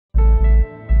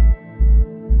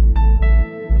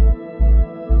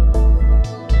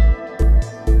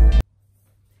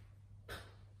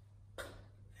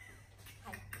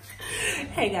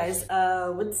Hey guys,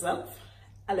 what's up?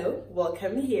 Hello,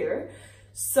 welcome here.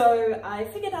 So I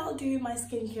figured I'll do my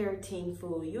skincare routine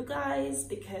for you guys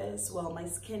because, well, my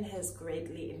skin has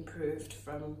greatly improved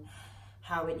from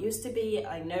how it used to be.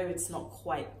 I know it's not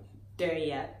quite there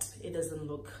yet. It doesn't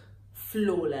look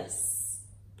flawless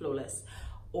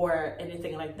or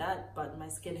anything like that, but my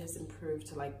skin has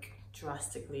improved like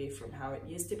drastically from how it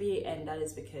used to be, and that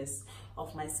is because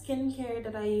of my skincare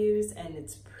that I use, and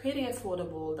it's pretty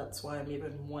affordable. That's why I'm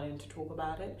even wanting to talk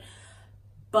about it.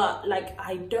 But like,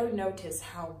 I don't notice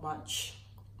how much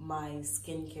my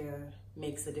skincare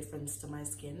makes a difference to my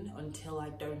skin until I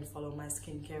don't follow my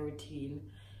skincare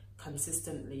routine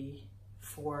consistently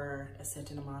for a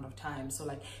certain amount of time. So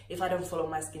like, if I don't follow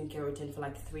my skincare routine for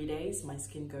like 3 days, my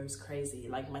skin goes crazy.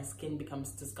 Like, my skin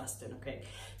becomes disgusting. Okay,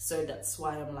 so that's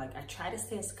why I'm like, I try to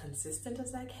stay as consistent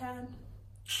as I can.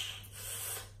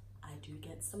 I do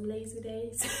get some lazy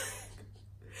days.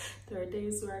 There are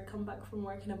days where I come back from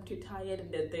work and I'm too tired,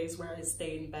 and there are days where I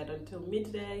stay in bed until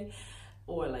midday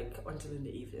or like until in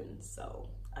the evening. So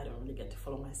I don't really get to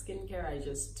follow my skincare. I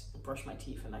just brush my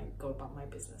teeth and I go about my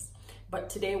business. But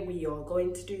today we are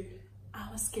going to do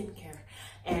our skincare.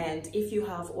 And if you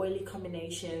have oily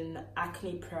combination,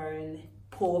 acne prone,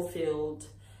 pore filled,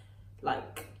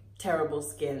 like terrible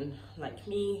skin like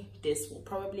me, this will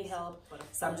probably help.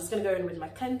 So I'm just gonna go in with my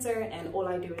cleanser, and all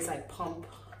I do is like pump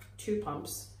 2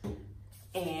 pumps,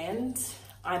 and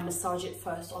I massage it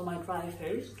first on my dry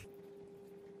face.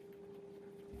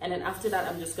 And then after that,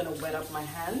 I'm just gonna wet up my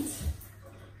hands.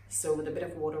 So with a bit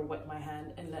of water, wet my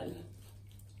hand and then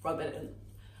rub it in.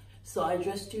 So I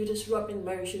just do this rubbing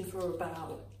motion for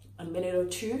about a minute or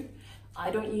 2. I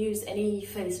don't use any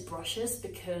face brushes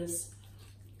because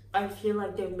I feel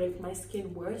like they make my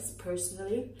skin worse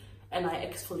personally, and I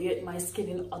exfoliate my skin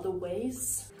in other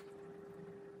ways.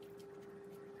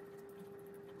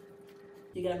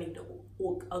 You gotta make the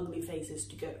ugly faces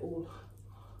to get all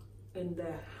in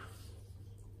there.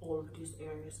 All of these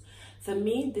areas. For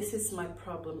me, this is my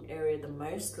problem area the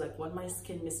most. Like, when my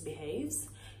skin misbehaves,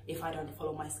 if I don't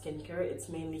follow my skincare, it's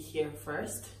mainly here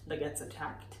first that gets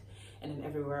attacked, and then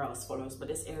everywhere else follows. But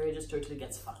this area just totally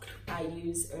gets fucked. I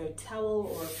use a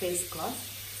towel or a face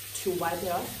cloth to wipe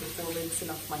it off before rinsing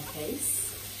off my face.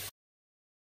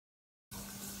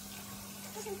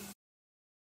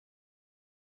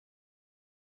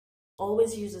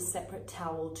 Always use a separate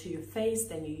towel to your face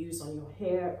than you use on your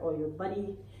hair or your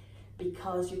body,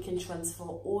 because you can transfer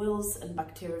oils and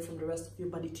bacteria from the rest of your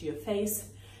body to your face,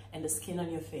 and the skin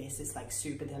on your face is like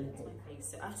super delicate.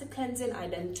 So after cleansing, I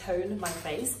then tone my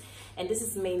face, and this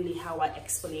is mainly how I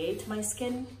exfoliate my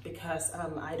skin, because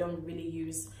I don't really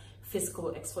use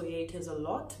physical exfoliators a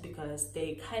lot because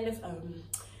they kind of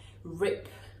rip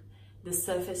the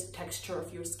surface texture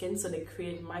of your skin, so they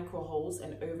create micro holes,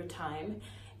 and over time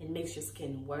it makes your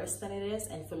skin worse than it is.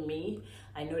 And for me,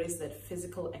 I noticed that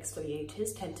physical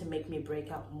exfoliators tend to make me break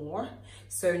out more.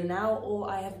 So now all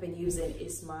I have been using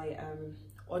is my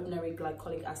ordinary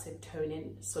glycolic acid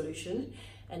toning solution.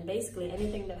 And basically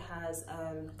anything that has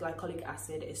glycolic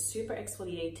acid is super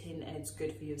exfoliating, and it's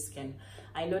good for your skin.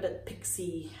 I know that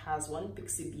Pixie has one,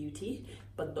 Pixie Beauty,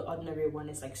 but the ordinary one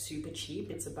is like super cheap.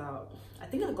 It's about, I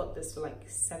think I got this for like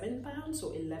 £7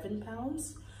 or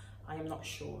 £11. I am not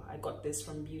sure. I got this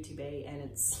from Beauty Bay, and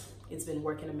it's been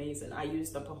working amazing. I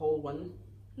used up a whole one.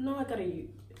 No, I gotta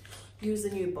use a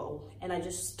new bowl, and I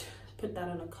just put that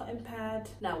on a cotton pad.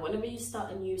 Now, whenever you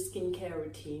start a new skincare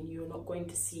routine, you're not going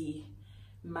to see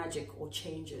magic or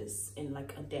changes in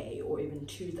like a day or even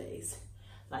 2 days.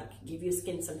 Like, give your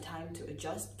skin some time to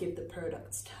adjust, give the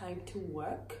products time to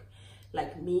work.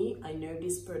 Like me, I know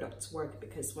these products work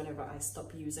because whenever I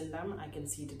stop using them, I can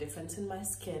see the difference in my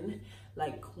skin.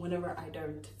 Like, whenever I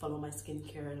don't follow my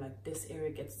skincare, like, this area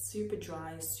gets super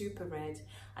dry, super red.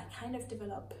 I kind of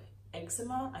develop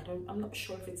eczema. I'm not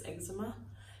sure if it's eczema,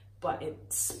 but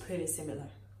it's pretty similar.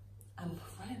 I'm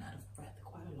running out of breath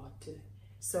quite a lot today.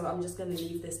 So I'm just gonna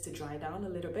leave this to dry down a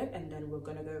little bit, and then we're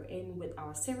gonna go in with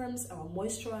our serums, our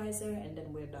moisturizer, and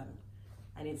then we're done.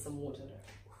 I need some water there.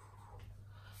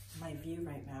 My view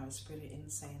right now is pretty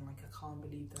insane. Like, I can't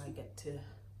believe that I get to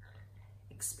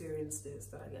experience this,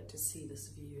 that I get to see this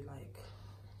view. Like,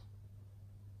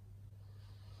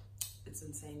 it's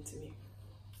insane to me.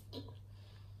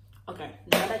 Okay,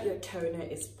 now that your toner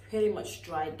is pretty much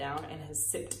dried down and has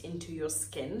sipped into your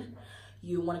skin,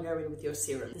 you want to go in with your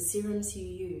serum. The serums you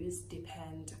use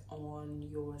depend on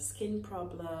your skin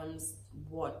problems,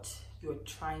 what you're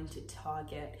trying to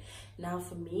target. Now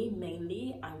for me,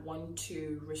 mainly I want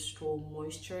to restore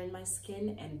moisture in my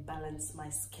skin and balance my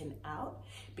skin out,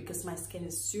 because my skin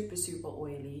is super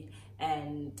oily,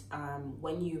 and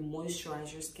when you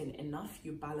moisturize your skin enough,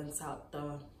 you balance out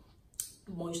the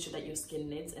moisture that your skin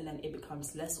needs, and then it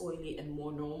becomes less oily and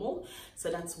more normal. So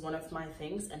that's one of my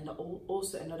things. And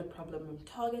also another problem I'm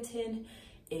targeting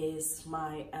is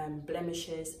my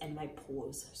blemishes and my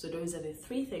pores. So those are the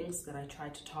three things that I try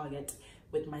to target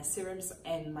with my serums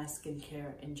and my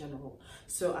skincare in general.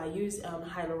 So I use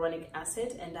hyaluronic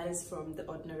acid, and that is from The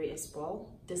Ordinary as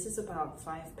well. This is about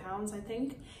 £5, I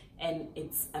think, and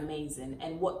it's amazing.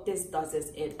 And what this does is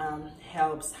it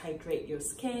helps hydrate your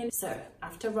skin. So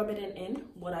after rubbing it in,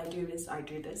 what I do is I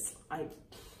do this. I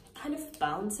kind of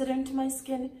bounce it into my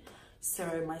skin,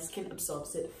 so my skin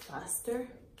absorbs it faster.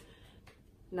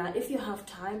 Now, if you have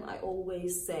time, I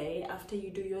always say after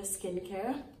you do your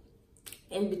skincare,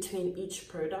 in between each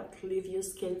product, leave your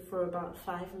skin for about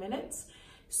 5 minutes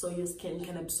so your skin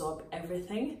can absorb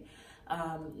everything.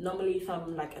 Normally, if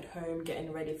I'm like at home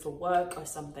getting ready for work or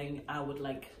something, I would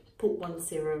like put one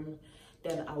serum,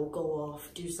 then I will go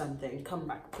off, do something, come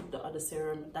back, put the other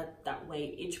serum. That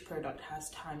way each product has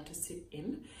time to sit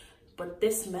in. But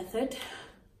this method,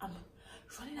 I'm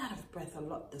running out of breath a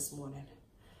lot this morning.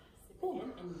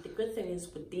 And the good thing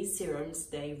is with these serums,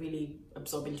 they really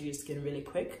absorb into your skin really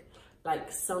quick.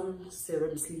 Like some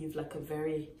serums leave like a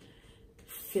very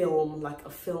film on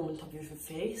top of your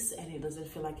face, and it doesn't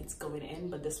feel like it's going in,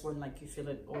 but this one, like, you feel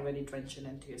it already drenching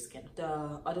into your skin.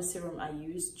 The other serum I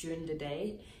use during the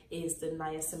day is the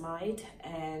niacinamide,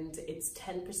 and it's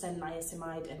 10%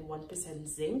 niacinamide and 1%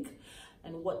 zinc.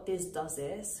 And what this does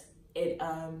is it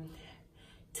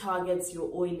targets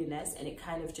your oiliness, and it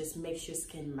kind of just makes your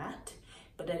skin matte,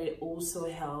 but then it also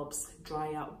helps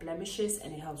dry out blemishes,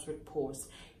 and it helps with pores.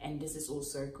 And this is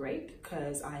also great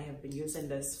because I have been using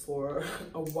this for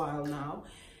a while now,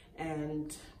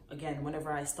 and again,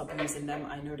 whenever I stop using them,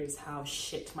 I notice how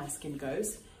shit my skin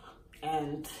goes,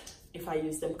 and if I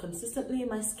use them consistently,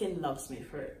 my skin loves me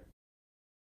for it.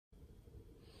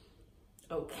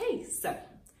 Okay, so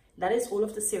that is all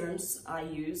of the serums I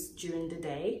use during the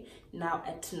day. Now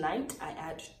at night, I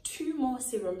add 2 more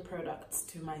serum products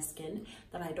to my skin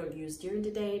that I don't use during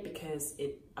the day, because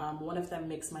one of them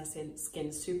makes my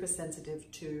skin super sensitive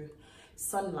to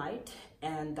sunlight,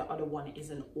 and the other one is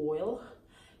an oil,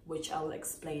 which I'll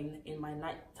explain in my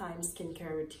nighttime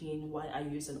skincare routine why I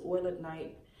use an oil at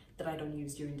night that I don't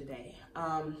use during the day.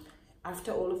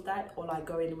 After all of that, all I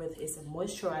go in with is a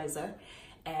moisturizer.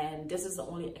 And this is the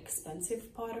only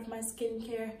expensive part of my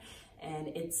skincare, and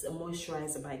it's a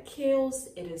moisturizer by Kiehl's.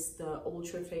 It is the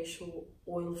Ultra Facial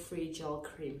Oil Free Gel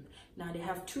Cream. Now they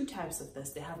have 2 types of this.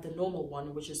 They have the normal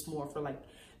one, which is more for like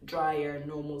drier,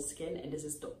 normal skin, and this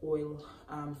is the oil,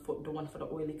 the one for the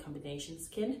oily combination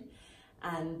skin.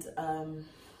 And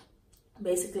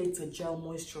basically it's a gel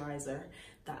moisturizer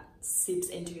that seeps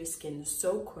into your skin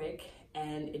so quick,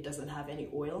 and it doesn't have any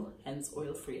oil, hence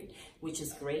oil free, which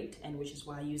is great, and which is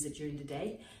why I use it during the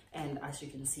day. And as you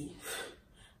can see,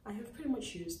 I have pretty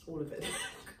much used all of it.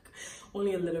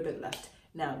 Only a little bit left.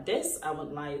 Now this, I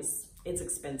won't lie, it's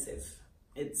expensive.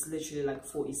 It's literally like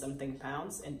 40 something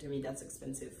pounds, and to me that's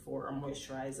expensive for a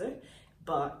moisturizer,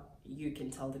 but you can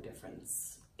tell the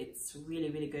difference. It's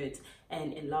really good,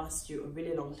 and it lasts you a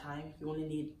really long time. You only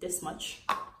need this much.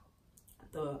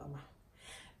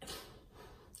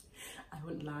 I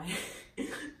wouldn't lie,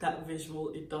 that visual,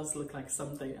 it does look like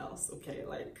something else, okay?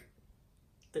 Like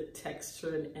the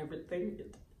texture and everything,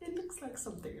 it looks like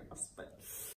something else, but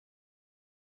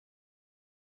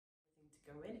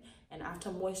to go in. And after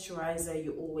moisturizer,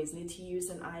 you always need to use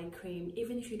an eye cream,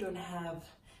 even if you don't have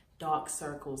dark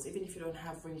circles, even if you don't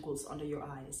have wrinkles under your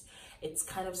eyes. It's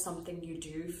kind of something you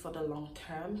do for the long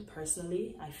term.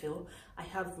 Personally, I feel I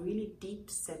have really deep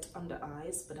set under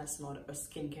eyes, but that's not a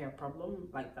skincare problem.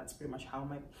 Like, that's pretty much how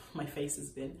my face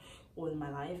has been all in my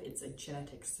life. It's a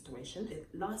genetic situation. It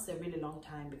lasts a really long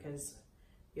time because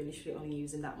you're literally only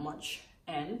using that much,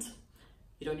 and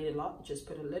you don't need a lot. Just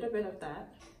put a little bit of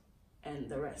that and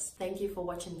the rest. Thank you for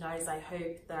watching, guys. I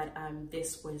hope that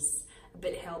this was a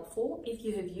bit helpful. If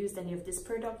you have used any of these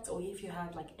products, or if you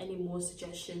have like any more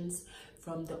suggestions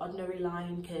from the Ordinary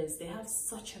line, because they have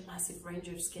such a massive range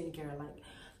of skincare, like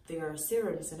their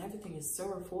serums and everything is so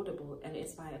affordable, and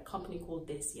it's by a company called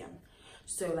Deciem.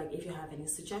 So like, if you have any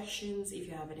suggestions, if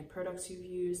you have any products you've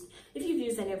used, if you've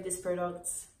used any of these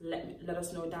products, let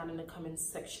us know down in the comments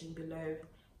section below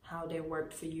how they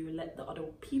worked for you. Let the other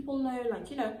people know, like,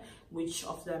 you know, which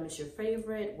of them is your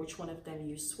favorite, which one of them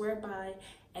you swear by,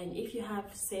 And if you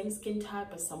have same skin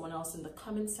type as someone else in the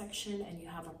comment section and you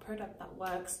have a product that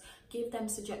works, give them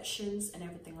suggestions and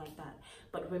everything like that.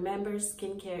 But remember,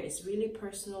 skincare is really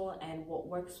personal, and what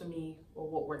works for me or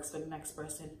what works for the next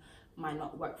person might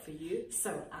not work for you.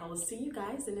 So I will see you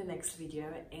guys in the next video,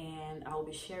 and I'll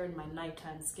be sharing my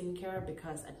nighttime skincare,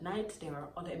 because at night there are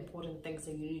other important things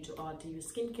that you need to add to your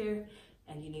skincare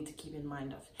and you need to keep in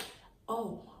mind of.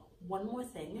 Oh, one more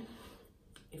thing.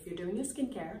 If you're doing your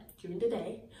skincare during the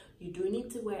day, you do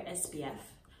need to wear SPF.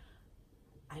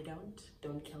 I don't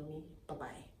kill me,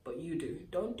 bye-bye. But you do.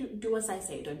 Don't do as I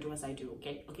say, don't do as I do,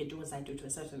 okay? Okay, do as I do to a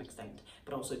certain extent,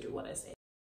 but also do what I say.